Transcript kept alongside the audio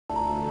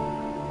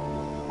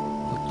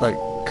Like,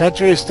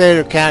 country estate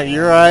of Count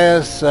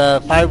Urias,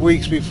 5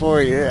 weeks before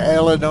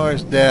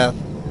Eleanor's death.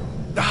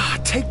 Ah,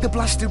 take the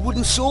blasted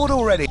wooden sword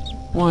already.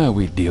 Why are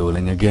we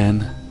dueling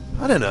again?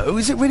 I don't know,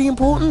 is it really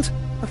important?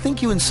 I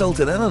think you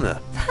insulted Eleanor.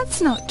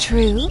 That's not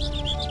true.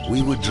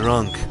 We were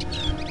drunk.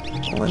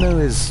 All I know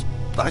is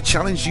I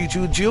challenged you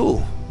to a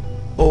duel.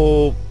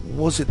 Or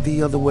was it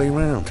the other way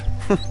round?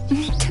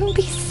 Don't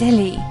be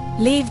silly.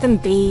 Leave them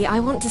be. I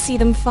want to see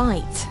them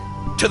fight.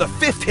 To the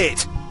 5th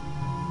hit!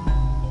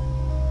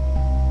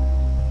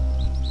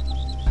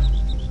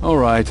 All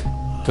right,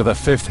 to the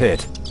 5th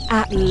hit.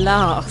 At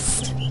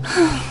last.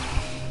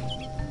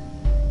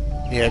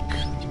 Yuck.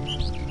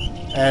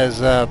 As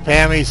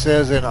Pammy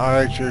says in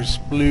Archer,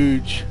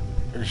 splooge,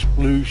 or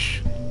sploosh.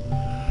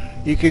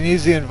 You can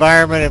use the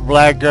environment and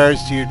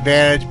Blackguards to your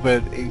advantage,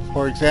 but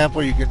for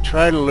example, you can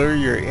try to lure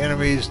your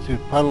enemies to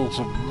puddles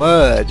of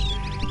mud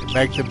and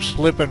make them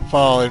slip and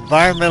fall.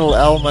 Environmental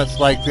elements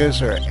like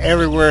this are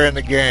everywhere in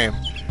the game.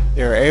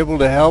 They are able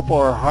to help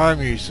or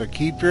harm you, so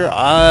keep your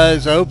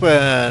eyes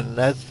open.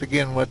 That's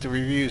again what the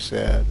review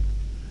said.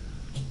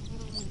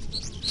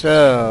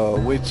 So,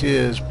 which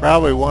is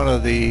probably one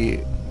of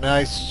the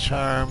nice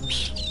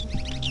charms.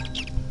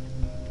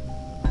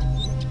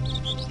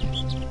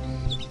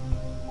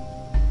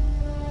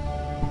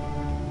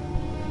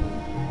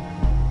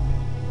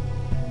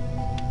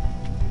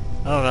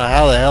 I don't know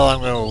how the hell I'm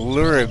going to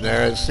lure him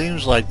there. It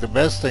seems like the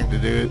best thing to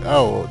do...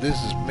 Oh,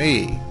 this is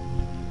me.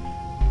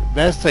 The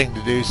best thing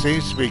to do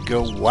seems to be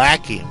go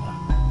whack him.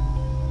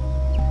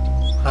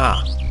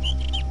 Huh.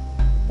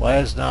 Why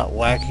is not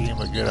whacking him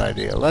a good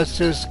idea? Let's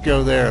just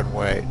go there and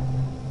wait.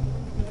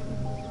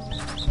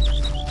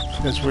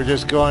 Since we're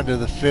just going to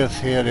the 5th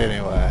hit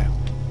anyway.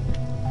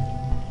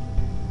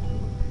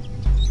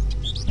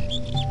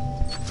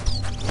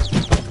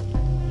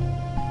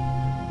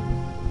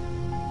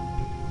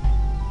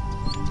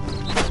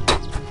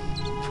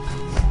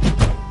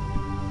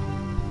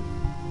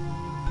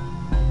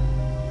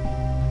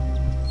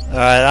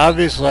 Alright,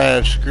 obviously I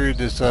have screwed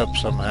this up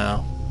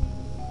somehow.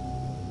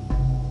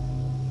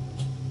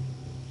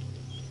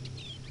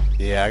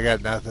 Yeah, I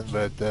got nothing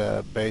but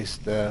base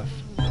stuff.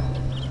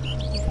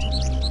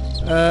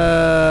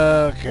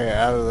 Okay,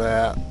 out of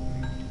that.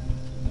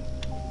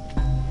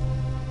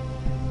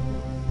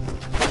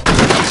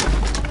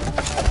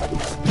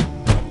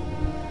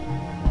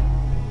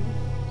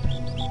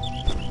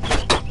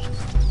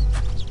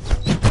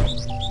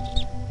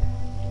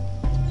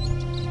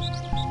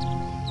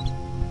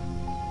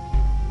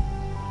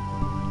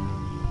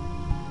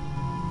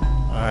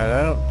 Alright,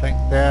 I don't think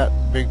that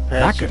big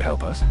patch... That could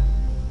help us.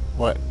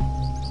 What?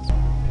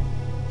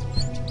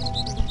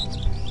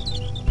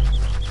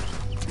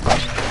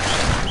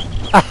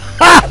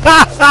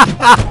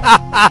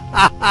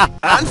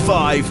 And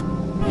 5.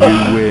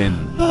 You win.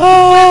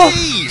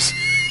 Please!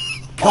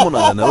 Come on,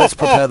 Eleanor, let's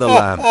prepare the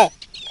lamb.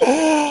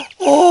 Oh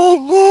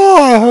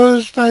boy, I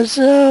hosed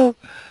myself.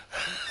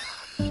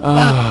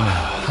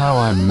 Ah, how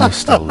I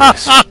missed all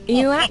this.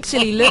 You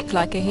actually look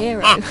like a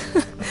hero.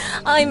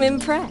 I'm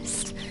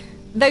impressed.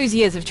 Those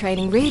years of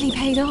training really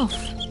paid off.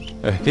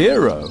 A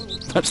hero?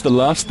 That's the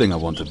last thing I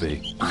want to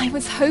be. I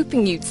was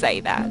hoping you'd say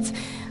that.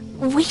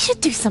 We should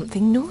do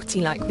something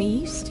naughty like we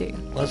used to.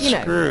 Let's you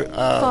know, screw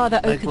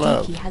Father make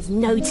love. Okazuki has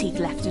no teeth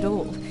left at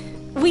all.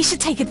 We should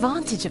take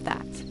advantage of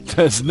that.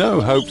 There's no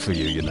hope for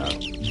you, you know.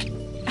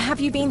 Have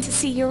you been to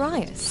see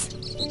Urias?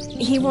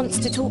 He wants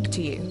to talk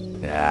to you.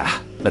 Yeah,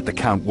 let the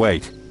Count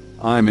wait.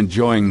 I'm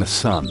enjoying the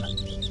sun.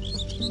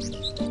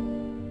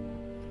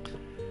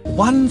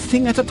 One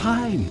thing at a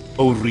time.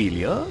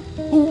 Aurelia?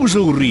 Who's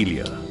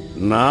Aurelia?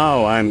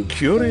 Now I'm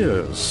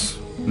curious.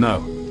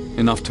 No,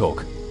 enough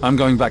talk. I'm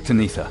going back to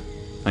Nitha.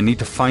 I need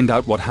to find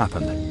out what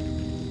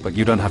happened. But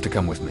you don't have to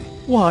come with me.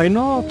 Why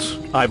not?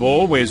 I've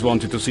always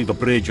wanted to see the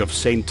bridge of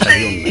St.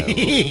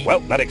 Talionel.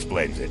 Well, that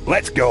explains it.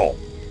 Let's go.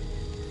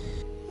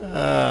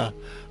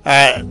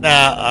 Alright,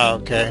 now,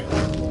 okay.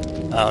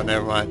 Oh,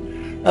 never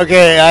mind.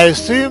 Okay, I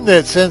assume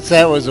that since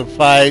that was a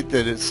fight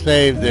that it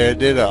saved there, it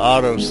did an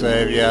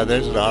autosave. Yeah,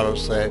 there's an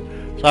autosave.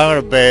 So I'm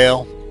going to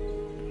bail.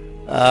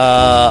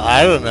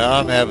 I don't know,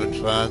 I'm having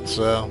fun,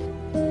 so...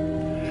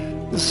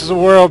 This is a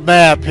world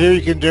map. Here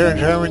you can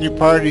determine your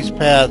party's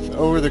path.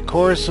 Over the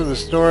course of the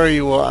story,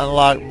 you will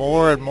unlock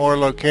more and more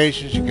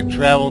locations you can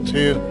travel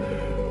to.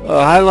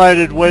 A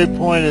highlighted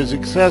waypoint is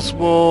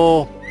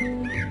accessible.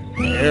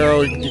 The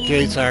arrow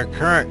indicates our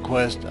current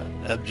quest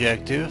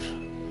objective.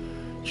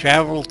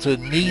 Travel to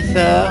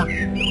Nitha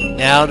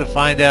now to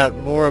find out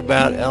more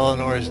about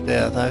Eleanor's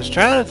death. I was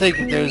trying to think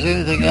if there was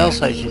anything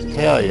else I should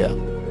tell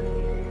you.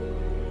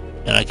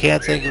 And I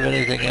can't think of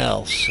anything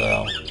else,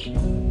 so...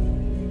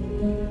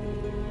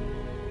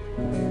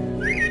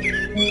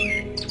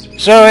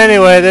 So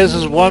anyway, this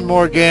is one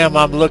more game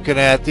I'm looking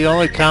at. The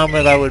only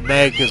comment I would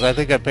make is I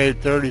think I paid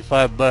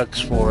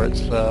 $35 for it,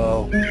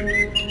 so...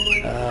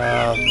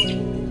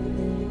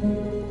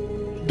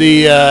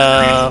 the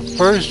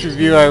first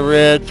review I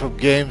read from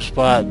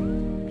GameSpot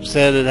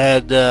said it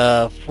had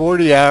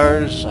 40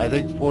 hours, I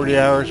think 40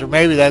 hours, or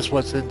maybe that's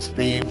what's in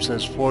Steam,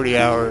 says 40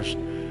 hours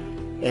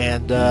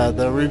And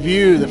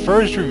the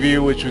first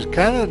review, which was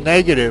kind of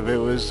negative, it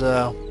was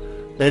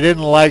they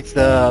didn't like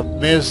the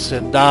miss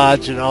and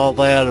dodge and all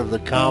that of the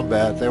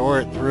combat. They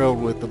weren't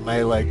thrilled with the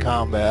melee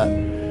combat,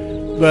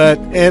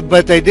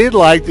 but they did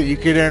like that you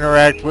could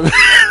interact with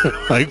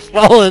like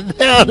falling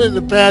down in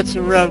the patch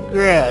of rough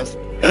grass.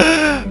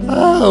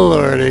 Oh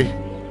lordy.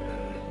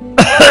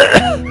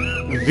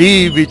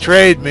 V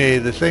betrayed me,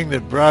 the thing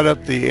that brought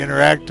up the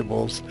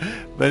interactables.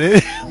 But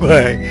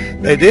anyway,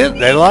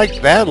 they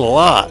liked that a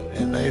lot,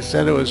 and they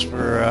said it was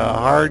for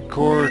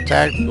hardcore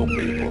tactical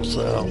people.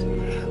 So,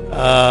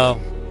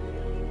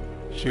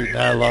 shoot,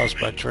 now I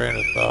lost my train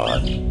of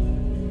thought.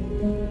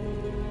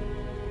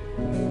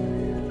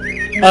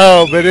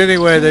 Oh, but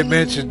anyway, they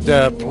mentioned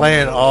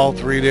playing all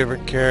 3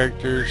 different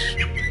characters.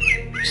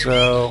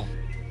 So,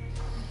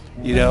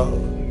 you know,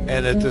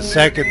 and that the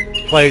second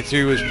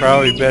playthrough was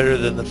probably better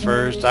than the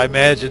first. I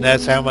imagine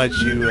that's how much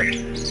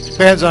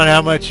depends on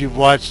how much you've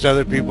watched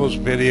other people's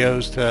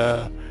videos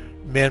to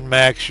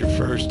min-max your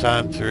first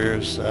time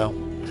through. So,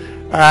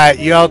 alright,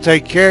 you all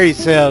take care of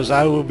yourselves.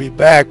 I will be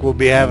back. We'll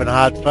be having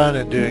hot fun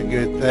and doing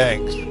good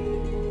things.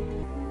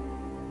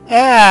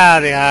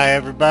 Howdy, hi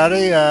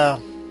everybody.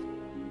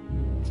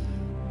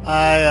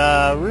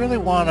 I really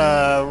want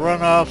to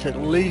run off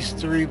at least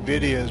 3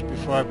 videos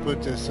before I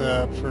put this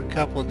up for a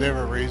couple of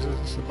different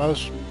reasons. The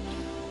most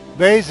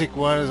basic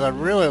one is I'd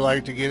really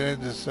like to get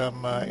into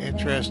some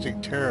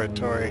interesting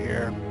territory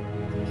here.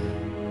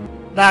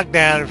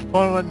 Knockdown. If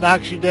opponent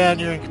knocks you down,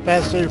 you're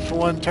incapacitated for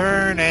 1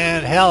 turn,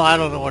 and hell, I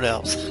don't know what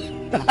else.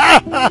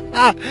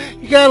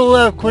 You gotta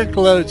love quick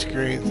load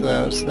screens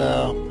though,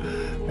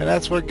 and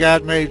that's what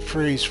God made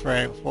freeze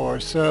frame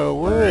for. So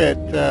we're at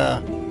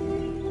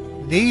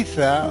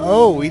Nitha.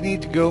 Oh, we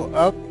need to go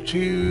up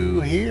to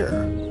here.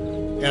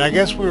 And I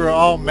guess we were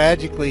all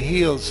magically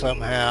healed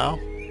somehow.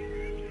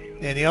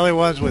 And the only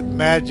ones with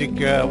magic,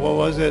 what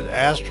was it,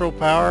 astral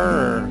power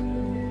or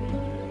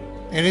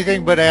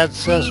anything but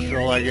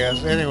ancestral, I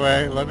guess.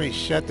 Anyway, let me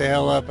shut the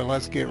hell up and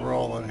let's get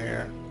rolling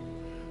here.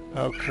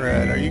 Oh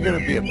crud, are you going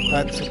to be a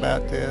putz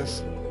about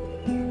this?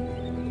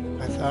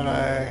 I thought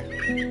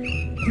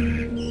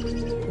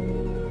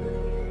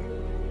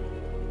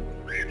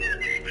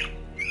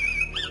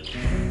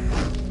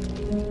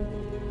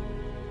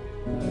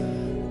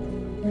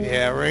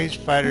Yeah,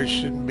 ranged fighters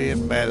shouldn't be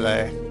in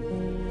melee.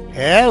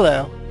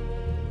 Hello.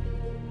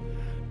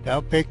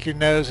 Don't pick your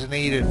nose and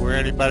eat it where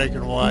anybody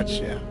can watch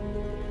you.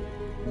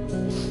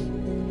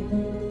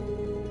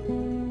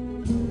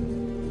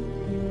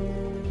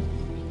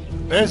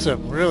 There's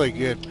some really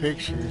good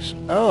pictures.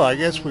 Oh, I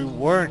guess we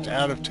weren't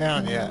out of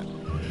town yet.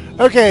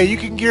 Okay, you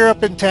can gear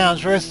up in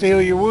towns, rest to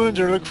heal your wounds,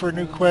 or look for a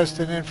new quest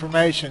and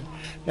information.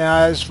 Now,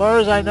 as far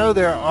as I know,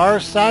 there are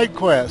side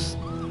quests.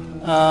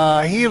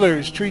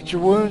 Healers, treat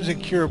your wounds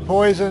and cure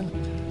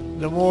poison.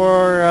 The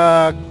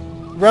more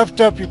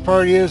roughed up your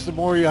party is, the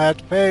more you'll have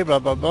to pay, blah,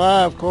 blah,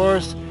 blah, of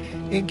course.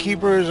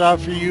 Innkeepers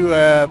offer you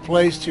a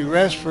place to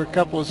rest for a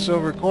couple of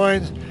silver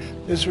coins.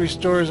 This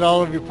restores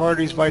all of your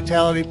party's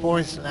vitality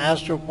points and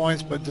astral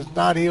points, but does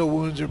not heal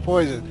wounds or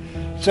poison.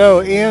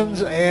 So,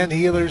 inns and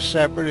healers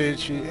separate,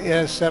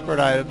 separate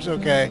items.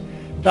 Okay.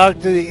 Talk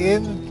to the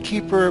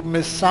innkeeper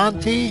Miss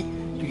Santi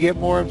to get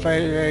more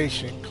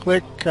information.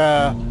 Click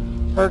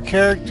her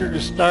character to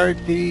start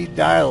the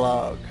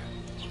dialogue.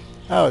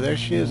 Oh, there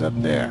she is up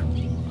there.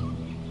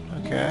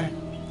 Okay.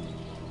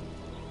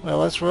 Well,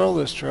 let's roll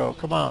this troll.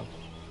 Come on.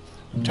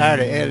 I'm tired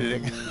of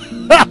editing.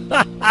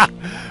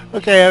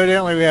 Okay,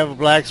 evidently we have a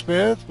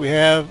blacksmith, we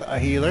have a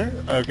healer,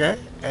 okay,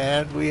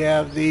 and we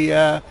have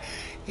the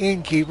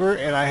innkeeper,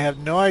 and I have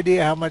no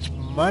idea how much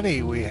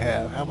money we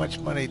have. How much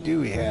money do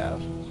we have?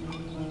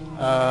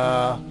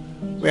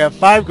 We have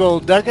 5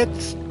 gold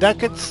ducats,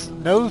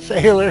 no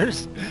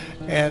thalers,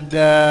 and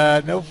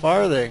no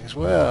farthings.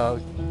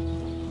 Well,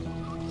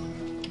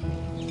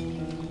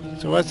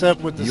 so what's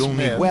up with the You'll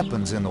smith? need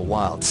weapons in the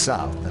wild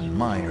south, and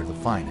mine are the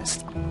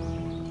finest.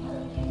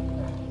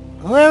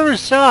 Whoever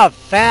saw a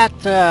fat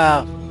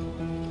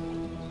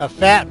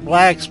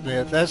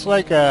blacksmith, that's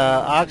like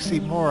a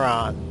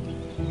oxymoron.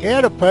 He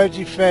had a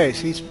pudgy face.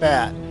 He's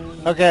fat.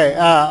 Okay,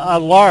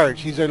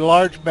 he's a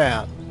large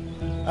man.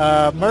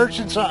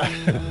 Merchants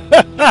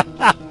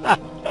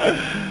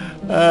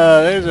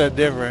there's a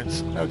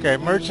difference. Okay,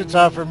 merchants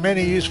offer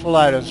many useful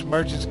items.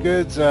 Merchants'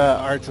 goods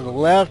are to the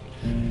left.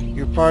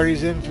 Your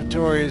party's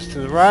inventory is to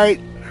the right.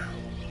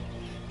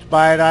 To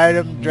buy an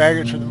item, drag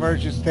it from the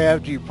merchant's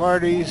tab to your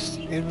party's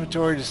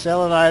inventory. To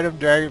sell an item,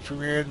 drag it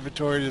from your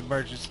inventory to the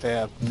merchant's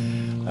tab.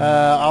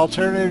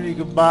 Alternative, you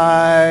can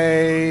buy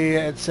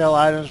and sell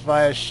items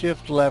via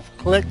shift left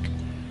click.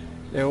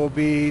 There will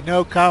be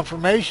no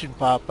confirmation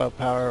pop-up,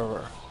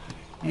 however.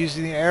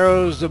 Using the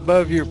arrows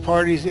above your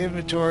party's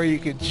inventory, you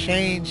can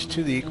change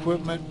to the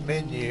equipment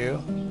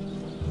menu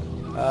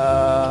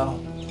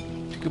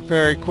to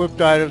compare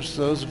equipped items to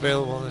those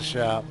available in the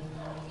shop.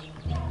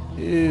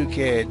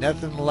 Okay,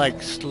 nothing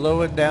like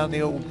slowing down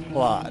the old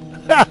plot.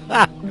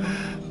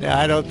 Now,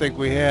 I don't think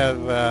we have,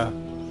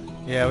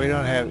 yeah, we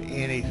don't have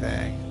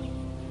anything.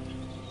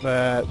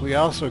 But we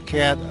also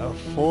can't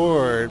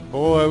afford,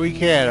 boy, we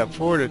can't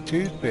afford a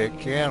toothpick,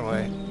 can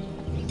we?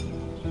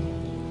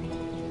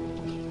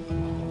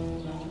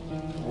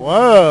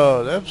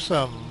 Whoa, that's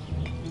some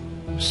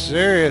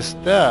serious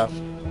stuff.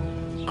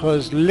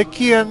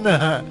 Kozlikian,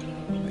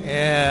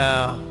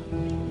 yeah,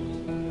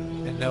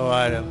 and no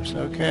items.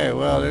 Okay,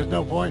 well, there's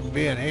no point in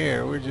being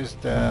here. We're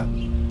just, that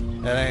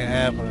ain't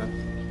happening.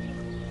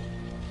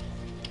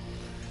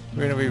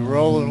 We're going to be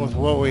rolling with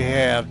what we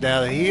have. Now,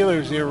 the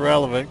healer's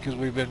irrelevant because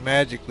we've been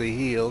magically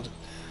healed.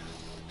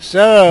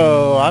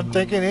 So, I'm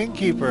thinking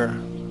innkeeper.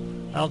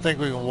 I don't think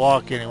we can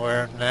walk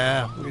anywhere.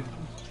 Nah, we're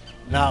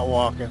not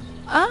walking.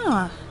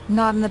 Ah,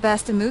 not in the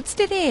best of moods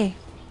today.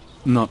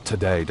 Not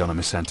today, Donna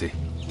Misanti.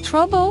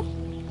 Trouble?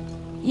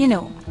 You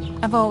know,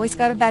 I've always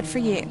got a bet for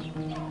you.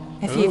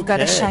 If you've got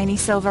a Okay. shiny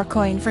silver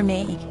coin for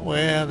me.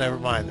 Well, never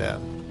mind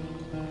that.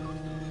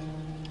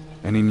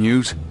 Any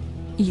news?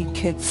 You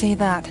could say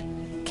that.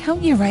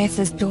 Count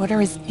Urias's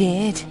daughter is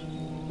dead.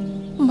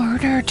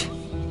 Murdered.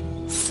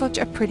 Such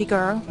a pretty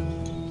girl.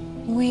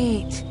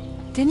 Wait,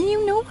 didn't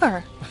you know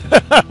her?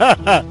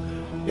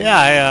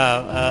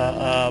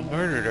 Yeah, I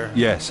murdered her.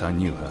 Yes, I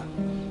knew her.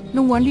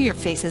 No wonder your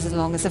face is as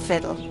long as a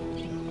fiddle.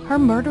 Her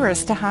murderer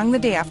is to hang the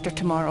day after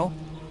tomorrow.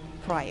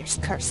 Friars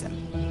curse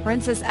him.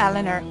 Princess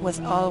Eleanor was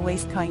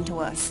always kind to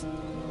us.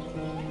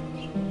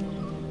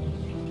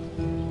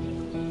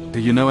 Do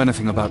you know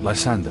anything about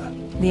Lysander?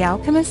 The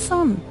alchemist's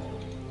son.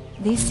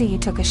 They say he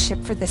took a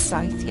ship for the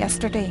south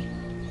yesterday.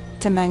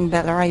 To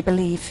Mangbiller, I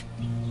believe.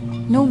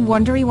 No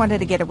wonder he wanted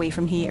to get away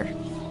from here.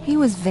 He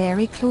was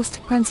very close to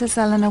Princess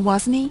Eleanor,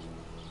 wasn't he?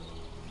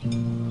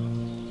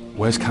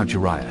 Where's Count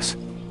Urias?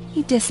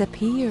 He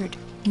disappeared.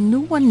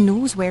 No one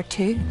knows where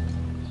to.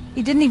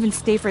 He didn't even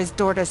stay for his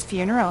daughter's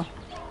funeral.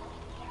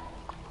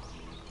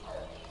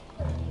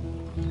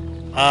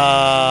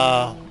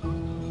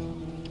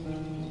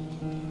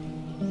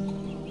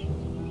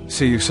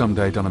 See you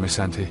someday, Donna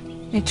Misanti.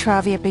 May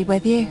Travia be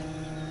with you.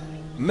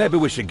 Maybe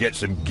we should get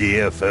some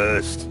gear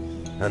first.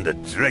 And a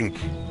drink.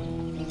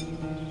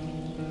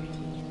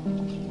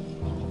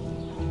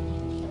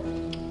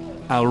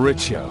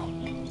 Alricio.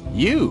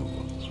 You?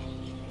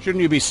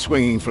 Shouldn't you be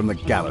swinging from the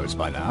gallows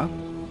by now?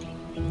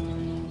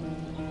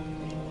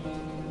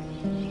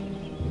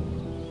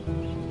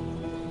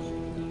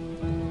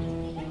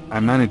 I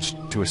managed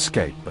to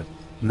escape, but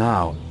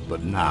now...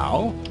 But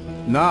now?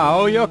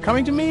 Now you're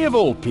coming to me of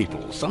all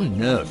people. Some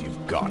nerve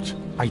you've got.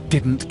 I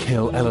didn't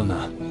kill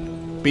Eleanor.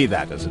 Be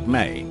that as it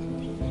may.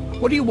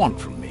 What do you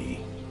want from me?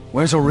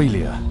 Where's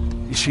Aurelia?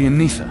 Is she in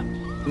Neither?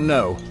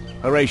 No.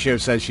 Horatio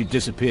says she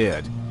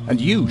disappeared.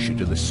 And you should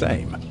do the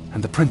same.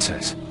 And the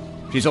princess?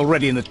 She's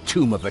already in the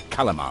tomb of the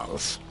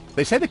Calamars.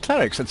 They say the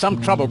clerics had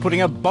some trouble putting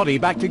her body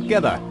back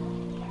together.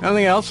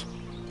 Anything else?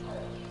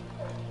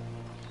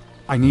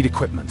 I need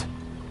equipment.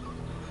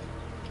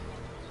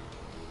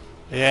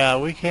 Yeah,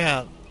 we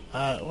can't.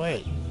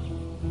 Wait.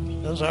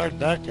 Those are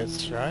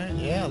ducats, right?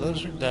 Yeah,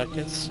 those are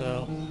ducats,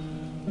 so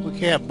we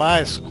can't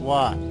buy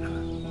squat. And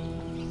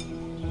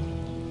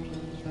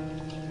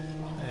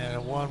a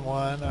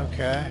 1-1,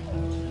 okay.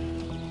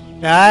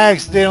 Now I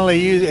accidentally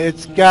used it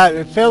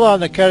fell on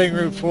the cutting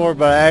room floor,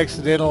 but I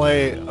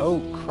accidentally, oh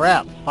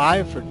crap,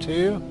 5 for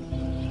 2?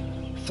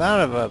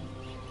 Son of a,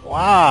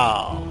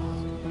 wow.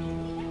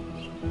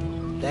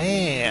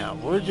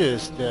 Damn, we're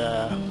just,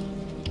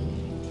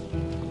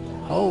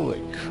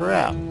 holy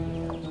crap.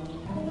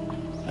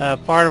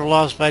 Part of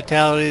lost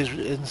vitality is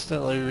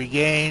instantly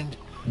regained.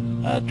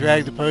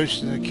 Drag the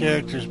potion in the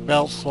character's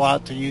belt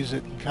slot to use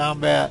it in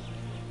combat.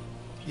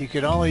 You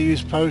can only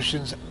use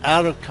potions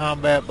out of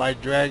combat by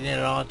dragging it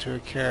onto a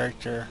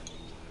character.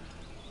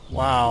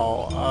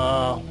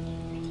 Wow.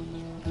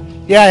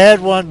 Yeah, I had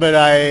one, but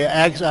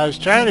I was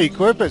trying to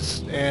equip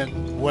it,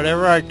 and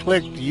whatever I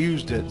clicked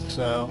used it,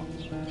 so...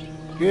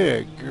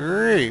 Good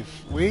grief.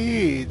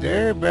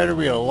 There better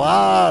be a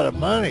lot of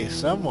money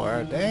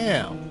somewhere.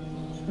 Damn.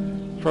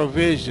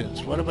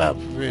 Provisions. What about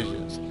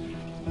provisions?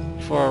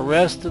 For a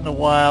rest in the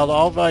wild,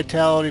 all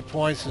vitality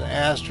points in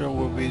Astral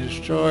will be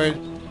restored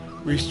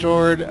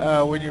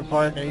when your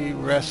partner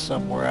rests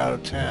somewhere out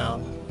of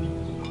town.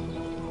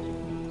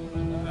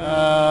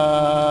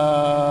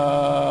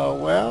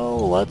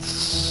 Well,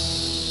 let's...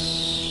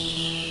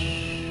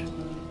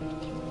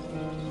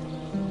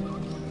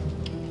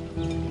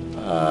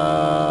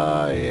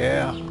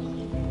 yeah.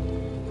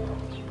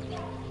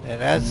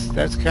 And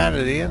that's kind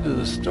of the end of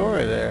the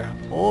story there.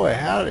 Boy,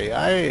 howdy.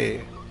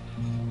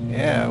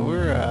 Yeah,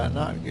 we're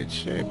not in good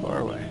shape,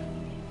 are we?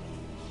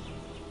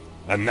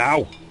 And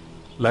now?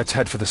 Let's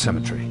head for the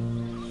cemetery.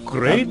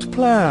 Great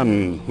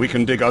plan. We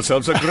can dig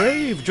ourselves a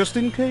grave, just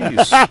in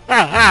case.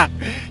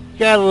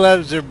 Gotta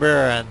love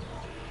Zerberan.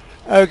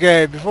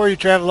 Okay, before you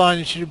travel on,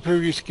 you should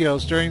improve your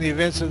skills. During the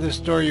events of this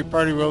story, your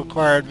party will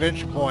acquire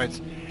adventure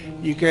points.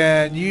 You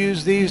can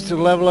use these to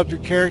level up your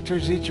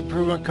characters. Each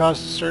improvement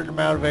costs a certain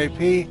amount of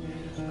AP.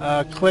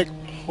 Click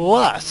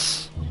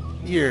plus.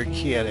 You're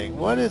kidding.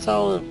 What is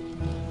all the...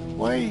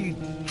 Why are you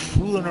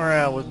fooling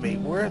around with me?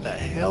 Where in the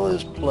hell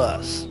is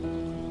plus?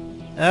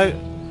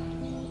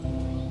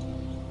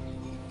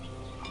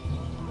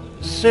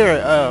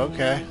 Oh,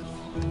 okay.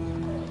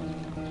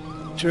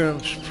 To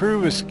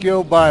improve a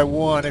skill by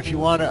 1, if you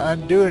want to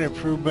undo an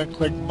improvement,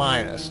 click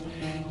minus.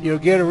 You'll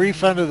get a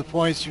refund of the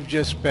points you've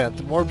just spent.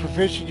 The more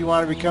proficient you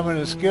want to become in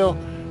a skill,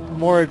 the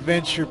more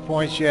adventure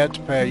points you have to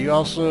pay. You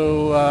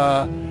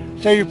also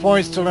save your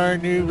points to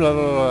learn new blah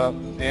blah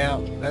blah. Yeah,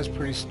 that's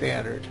pretty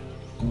standard.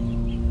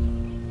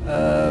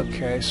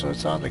 Okay, so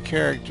it's on the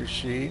character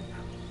sheet.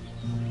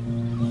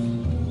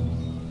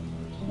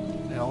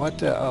 Now what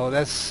the, oh,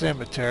 that's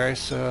cemetery,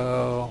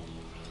 so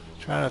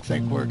trying to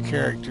think where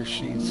character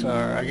sheets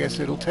are. I guess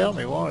it'll tell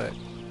me, won't it?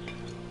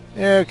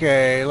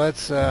 Okay,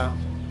 let's wait a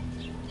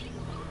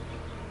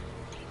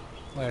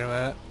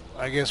minute.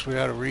 I guess we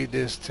ought to read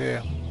this too.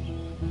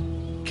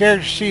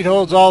 Character sheet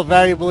holds all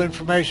valuable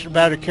information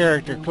about a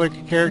character. Click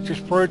a character's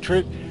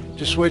portrait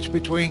to switch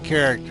between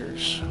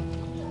characters.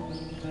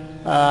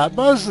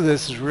 Most of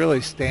this is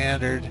really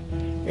standard,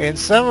 and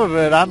some of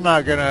it I'm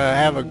not going to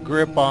have a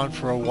grip on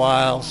for a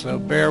while, so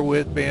bear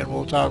with me and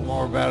we'll talk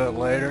more about it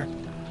later.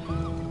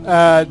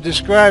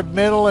 Describe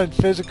mental and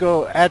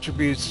physical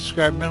attributes.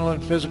 Describe mental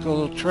and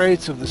physical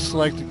traits of the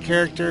selected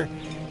character.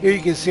 Here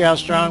you can see how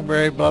strong,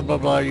 brave, blah blah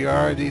blah you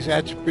are. These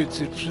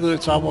attributes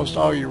influence almost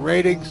all your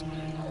ratings.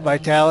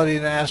 Vitality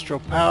and astral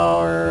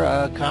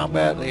power,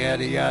 combat,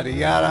 yada yada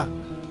yada.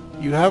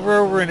 You hover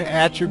over an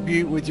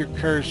attribute with your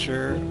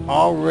cursor.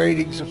 All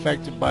ratings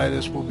affected by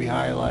this will be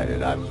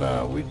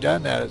highlighted. We've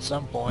done that at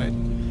some point,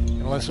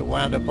 unless it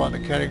wound up on the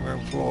cutting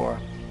room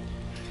floor.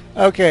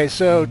 Okay,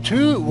 so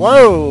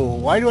whoa,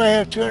 why do I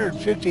have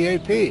 250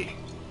 AP?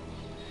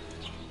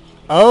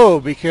 Oh,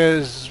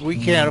 because we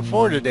can't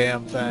afford a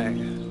damn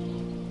thing.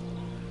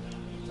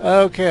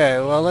 Okay,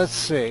 well, let's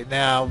see.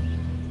 Now,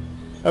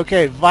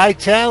 okay,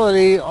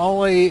 vitality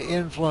only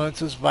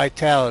influences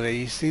vitality.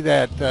 You see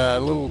that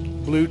little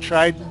blue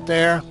trident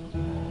there?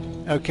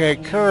 Okay,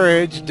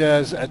 courage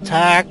does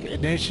attack,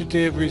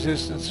 initiative,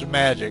 resistance to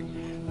magic.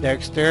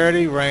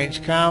 Dexterity,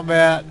 range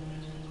combat.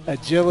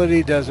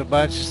 Agility does a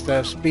bunch of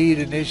stuff. Speed,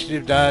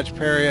 initiative, dodge,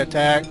 parry,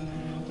 attack.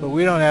 But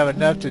we don't have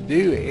enough to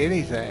do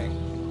anything.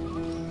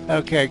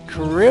 Okay,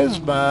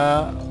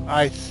 charisma,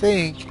 I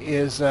think,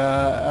 is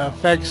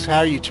affects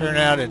how you turn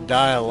out in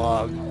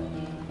dialogue.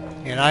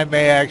 And I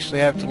may actually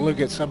have to look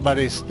at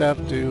somebody's stuff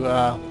to...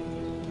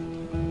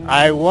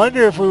 I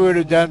wonder if we would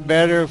have done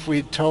better if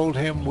we'd told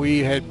him we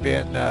had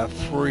been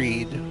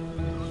freed.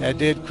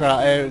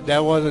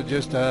 That wasn't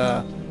just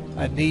a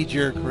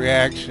knee-jerk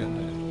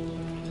reaction.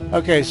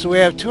 Okay, so we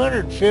have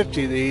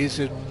 250 of these,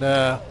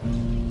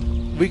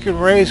 and we can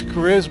raise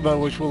charisma,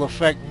 which will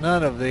affect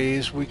none of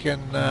these. We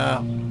can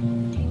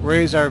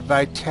raise our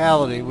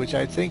vitality, which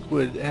I think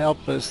would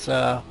help us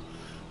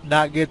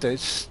not get the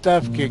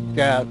stuff kicked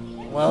out.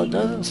 Well, it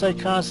doesn't say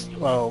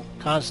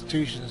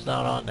Constitution's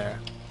not on there.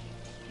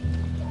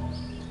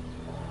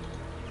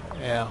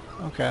 Yeah,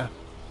 okay.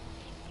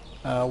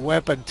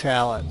 Weapon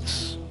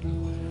talents.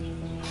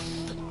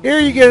 Here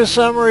you get a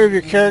summary of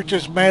your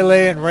character's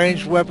melee and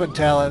ranged weapon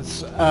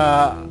talents.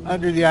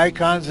 Under the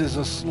icons is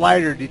a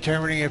slider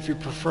determining if you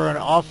prefer an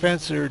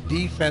offensive or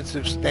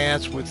defensive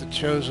stance with the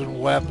chosen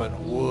weapon.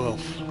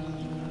 Woof.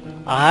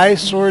 A high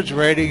swords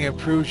rating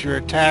improves your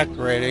attack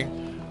rating.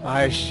 A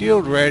high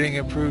shield rating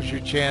improves your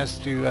chance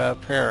to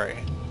parry.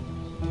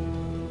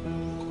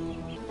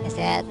 Is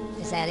that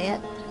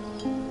it?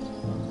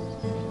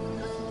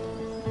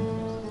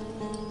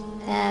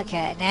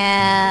 Okay,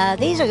 now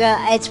these are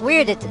it's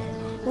weird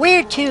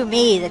to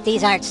me that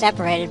these aren't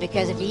separated,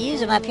 because if you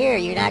use them up here,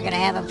 you're not going to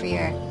have them for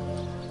your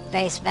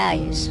base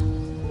values.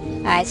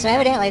 Alright, so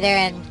evidently they're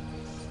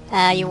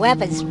in your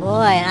weapons.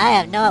 Boy, and I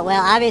have no...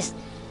 Well, obviously...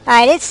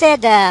 Alright, it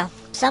said...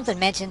 something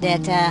mentioned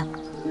that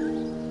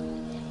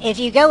if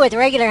you go with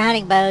regular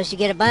hunting bows, you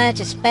get a bunch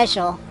of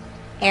special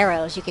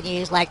arrows you can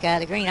use, like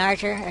the Green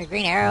Archer, or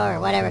Green Arrow, or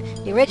whatever.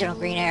 The original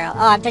Green Arrow.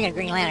 Oh, I'm thinking of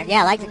Green Lantern.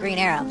 Yeah, I like the Green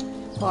Arrow.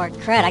 Or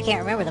crud, I can't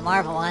remember the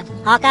Marvel one.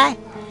 Hawkeye?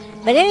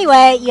 But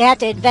anyway, you have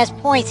to invest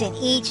points in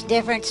each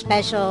different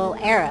special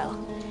arrow.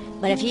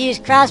 But if you use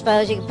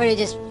crossbows, you can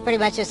pretty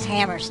much just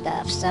hammer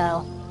stuff.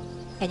 So,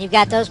 and you've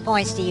got those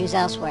points to use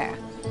elsewhere.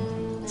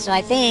 So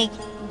I think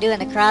doing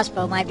the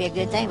crossbow might be a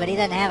good thing, but he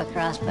doesn't have a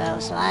crossbow,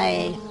 so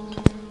I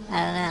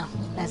don't know.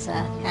 That's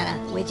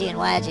kind of widgy and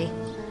waggy.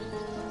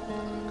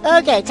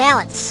 Okay,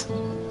 talents.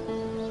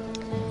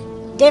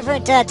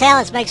 Different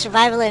talents make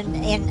survival in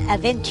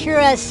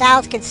Aventura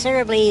South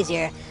considerably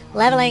easier.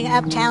 Leveling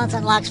up talents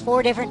unlocks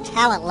 4 different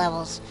talent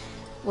levels,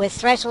 with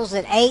thresholds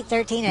at 8,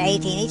 13, and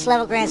 18. Each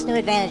level grants new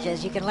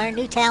advantages. You can learn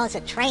new talents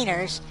at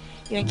trainers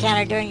you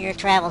encounter during your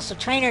travels, so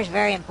trainers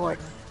very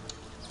important.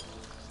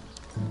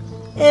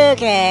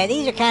 Okay,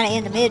 these are kind of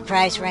in the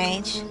mid-price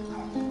range.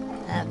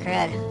 Oh,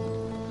 crud.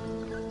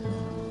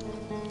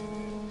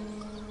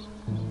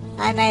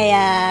 I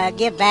may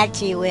get back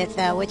to you with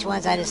which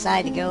ones I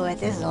decide to go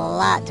with. This is a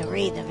lot to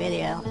read in the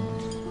video.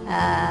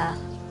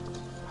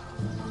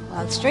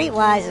 Well,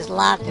 Streetwise is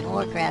locked and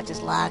Warcraft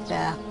is locked.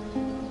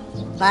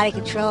 Body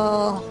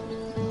control.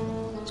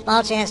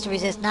 Small chance to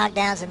resist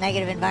knockdowns and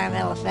negative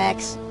environmental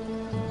effects.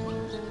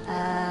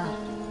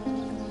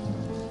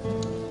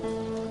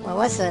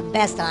 what's the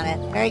best on it?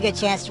 Very good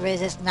chance to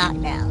resist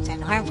knockdowns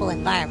and harmful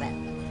environment.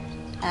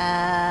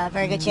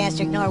 Very good chance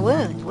to ignore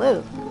wound.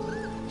 Woo.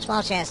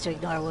 Small chance to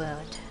ignore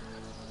wound.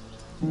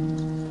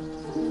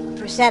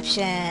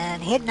 Perception.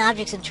 Hidden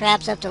objects and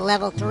traps up to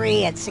level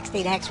 3 at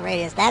 16 hex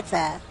radius. That's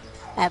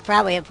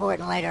probably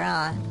important later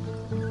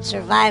on.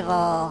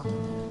 Survival.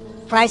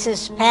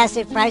 Prices,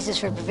 passive prices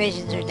for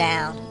provisions are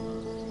down.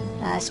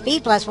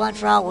 Speed +1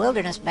 for all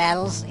wilderness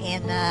battles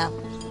in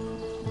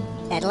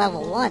at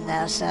level 1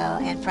 though, so,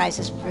 and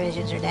prices for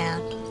provisions are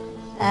down.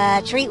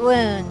 Treat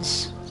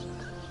wounds.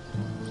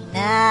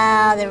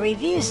 Now, the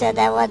review said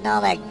that wasn't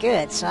all that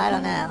good, so I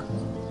don't know.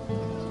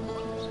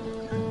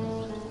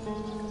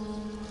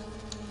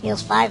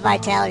 Heals 5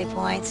 vitality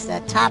points. The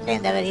top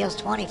end of it heals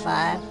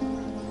 25.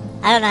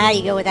 I don't know how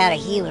you go without a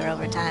healer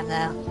over time,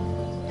 though.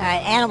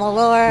 Alright, animal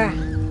lore.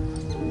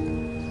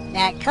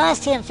 Now, it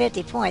cost him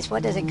 50 points.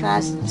 What does it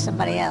cost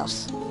somebody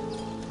else?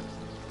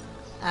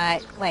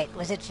 Alright, wait,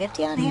 was it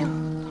 50 on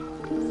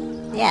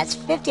him? Yeah, it's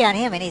 50 on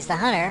him and he's the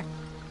hunter.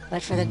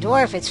 But for the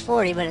dwarf, it's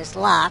 40, but it's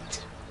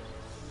locked.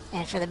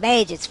 And for the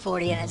mage, it's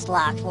 40 and it's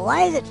locked. Well,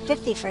 why is it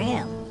 50 for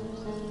him?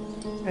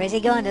 Or is he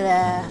going to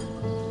the...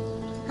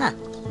 Huh.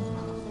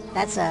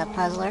 That's a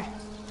puzzler.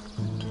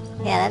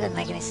 Yeah, that doesn't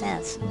make any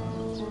sense.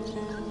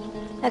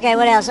 Okay,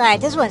 what else? Alright,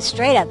 this one's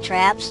straight up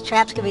traps.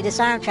 Traps can be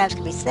disarmed, traps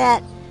can be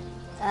set.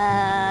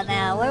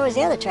 Now, where was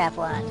the other trap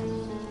one?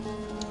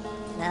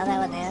 No, that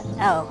wasn't it.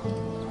 Oh.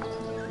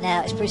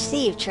 No, it's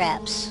perceived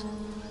traps.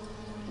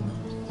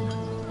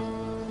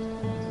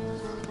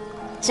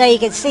 So you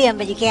can see them,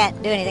 but you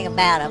can't do anything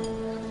about them.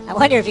 I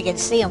wonder if you can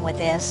see them with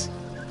this.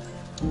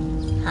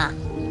 Huh.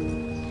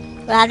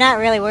 Well, I'm not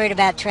really worried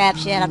about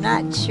traps yet. I'm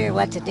not sure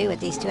what to do with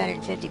these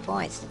 250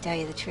 points, to tell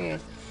you the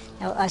truth.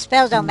 Now,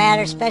 spells don't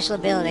matter. Special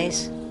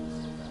abilities.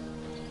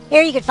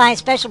 Here you can find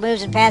special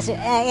moves and passive...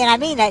 and I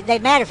mean, they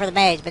matter for the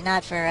mage, but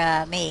not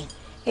for me.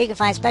 Here you can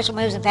find special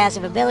moves and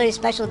passive abilities.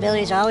 Special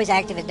abilities are always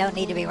active and don't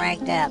need to be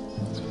ranked up.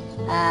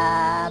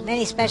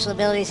 Many special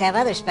abilities have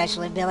other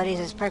special abilities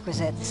as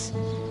prerequisites,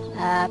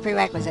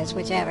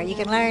 whichever. You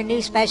can learn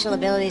new special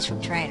abilities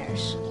from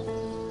trainers.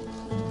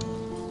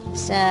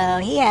 So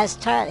he has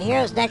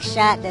Hero's Next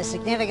Shot does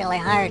significantly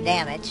higher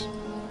damage.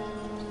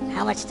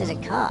 How much does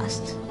it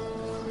cost?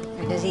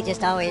 Or does he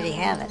just already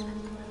have it?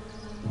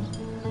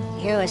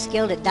 Hero is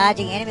skilled at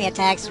dodging enemy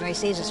attacks and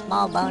receives a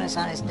small bonus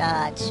on his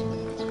dodge.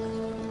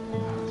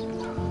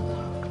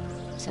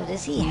 So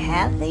does he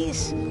have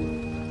these?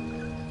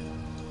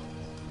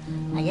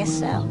 I guess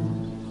so.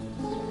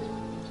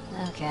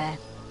 Okay.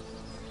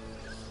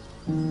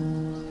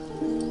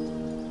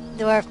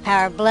 Dwarf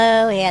Power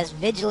Blow. He has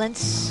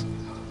Vigilance.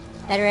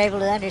 Better able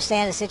to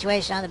understand the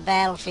situation on the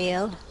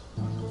battlefield.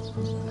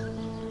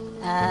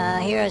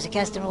 Hero is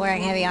accustomed to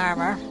wearing heavy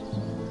armor.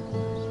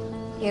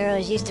 Hero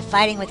is used to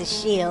fighting with his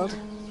shield.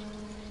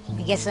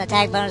 He gets an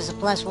attack bonus of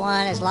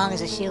 +1 as long as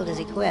the shield is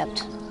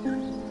equipped.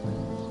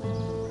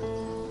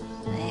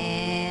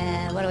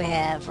 And what do we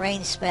have?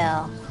 Range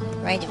spell.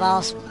 Range of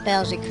all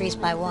spells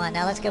increased by 1.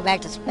 Now let's go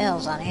back to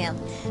spells on him.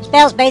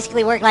 Spells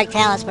basically work like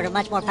talents, but are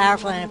much more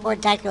powerful and an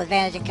important tactical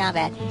advantage in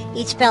combat.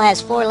 Each spell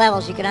has 4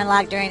 levels you can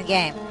unlock during the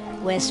game,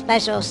 with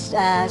special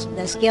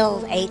the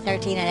skill 8,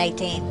 13, and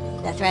 18,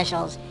 the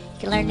thresholds. You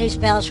can learn new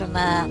spells from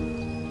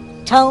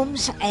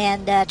tomes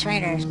and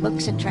trainers,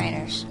 books and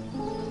trainers.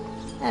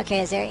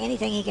 Okay, is there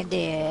anything he can do?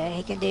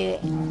 He can do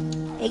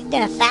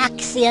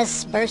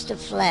Ignifaxious Burst of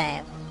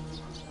Flame.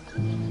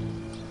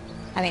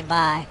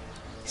 Bye.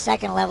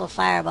 Second level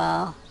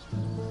Fireball.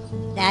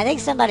 Now, I think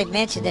somebody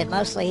mentioned that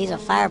mostly he's a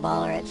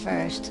fireballer at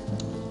first.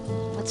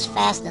 What's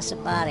Fastness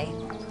of Body?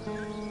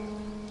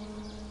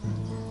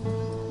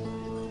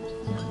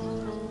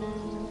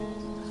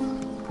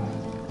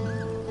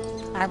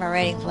 Armor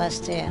rating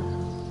 +2.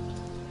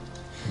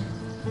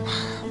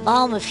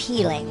 Balm of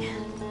Healing.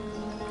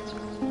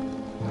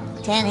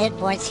 10 hit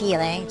points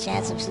healing.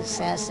 Chance of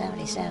success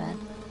 77.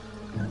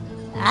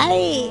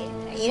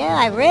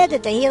 I read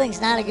that the healing's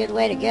not a good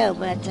way to go,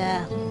 but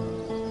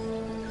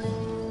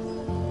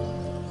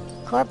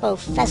Corpo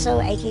Fesso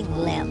Aching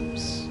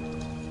Limbs.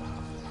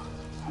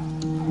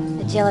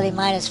 Agility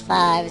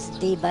 -5 is a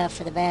debuff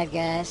for the bad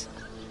guys.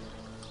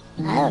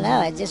 I don't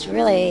know, it just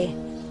really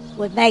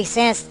would make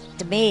sense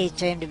to me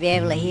to him to be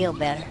able to heal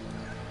better.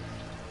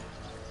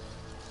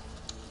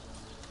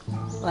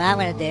 Well, I'm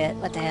gonna do it.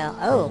 What the hell?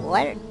 Oh,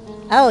 what?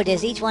 Oh,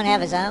 does each one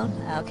have his own?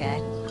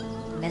 Okay.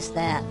 Missed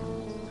that.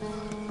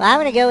 Well, I'm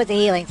gonna go with the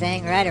healing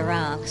thing, right or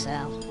wrong, so.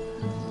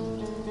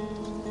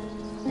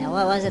 Now,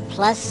 what was it?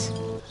 Plus?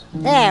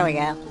 There we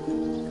go.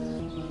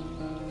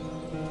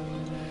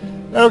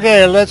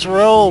 Okay, let's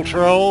roll,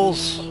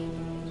 trolls.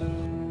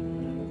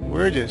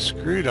 We're just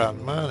screwed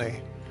on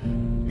money.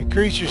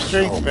 Increase your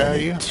strength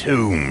value.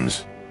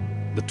 Tombs.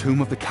 The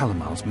tomb of the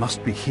Calamals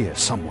must be here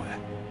somewhere.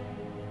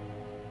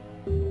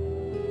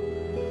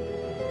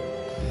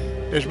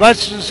 There's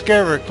much to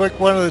discover. Click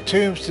one of the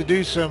tombs to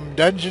do some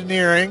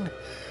dungeoneering.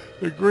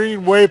 The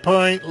green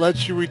waypoint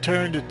lets you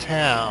return to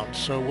town.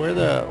 So where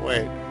the...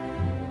 wait.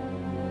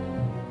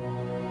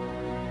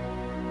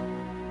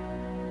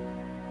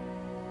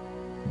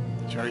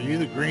 Mage. Are you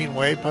the green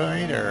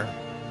waypoint, or?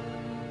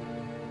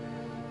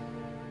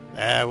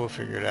 Ah, we'll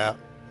figure it out.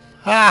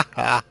 Ha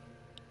ha!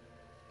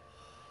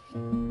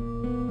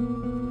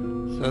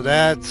 So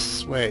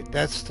that's, wait,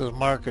 that's the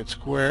market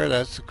square,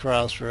 that's the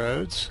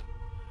crossroads.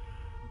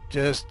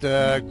 Just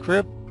a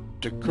crypt,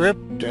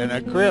 and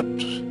a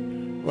crypt.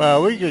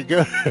 Well, we could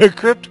go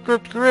crypt.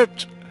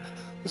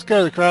 Let's go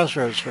to the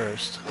crossroads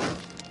first.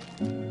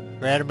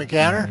 Random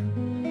encounter.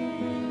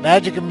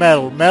 Magic and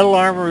metal. Metal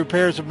armor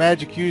repairs a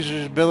magic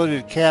user's ability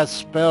to cast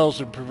spells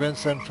and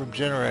prevents them from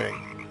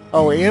generating.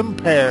 Oh,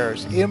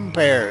 impairs.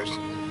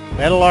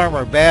 Metal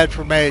armor, bad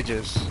for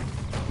mages.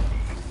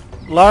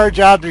 Large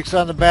objects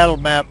on the battle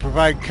map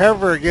provide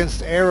cover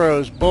against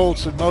arrows,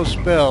 bolts, and most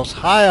spells.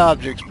 High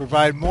objects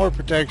provide more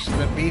protection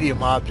than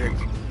medium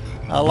objects.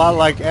 A lot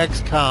like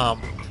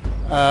XCOM.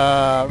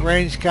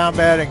 Ranged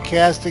combat and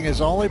casting is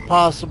only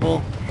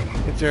possible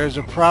if there is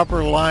a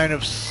proper line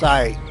of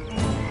sight.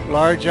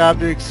 Large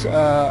objects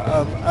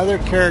of other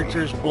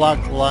characters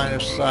block the line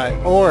of sight,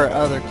 or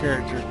other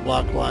characters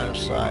block line of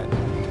sight.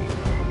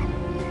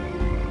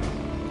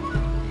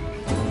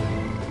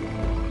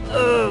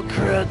 Oh,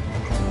 crud.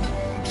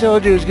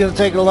 Told you it was going to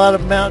take a lot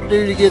of Mountain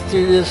Dew to get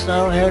through this, and I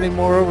don't have any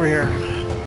more over here.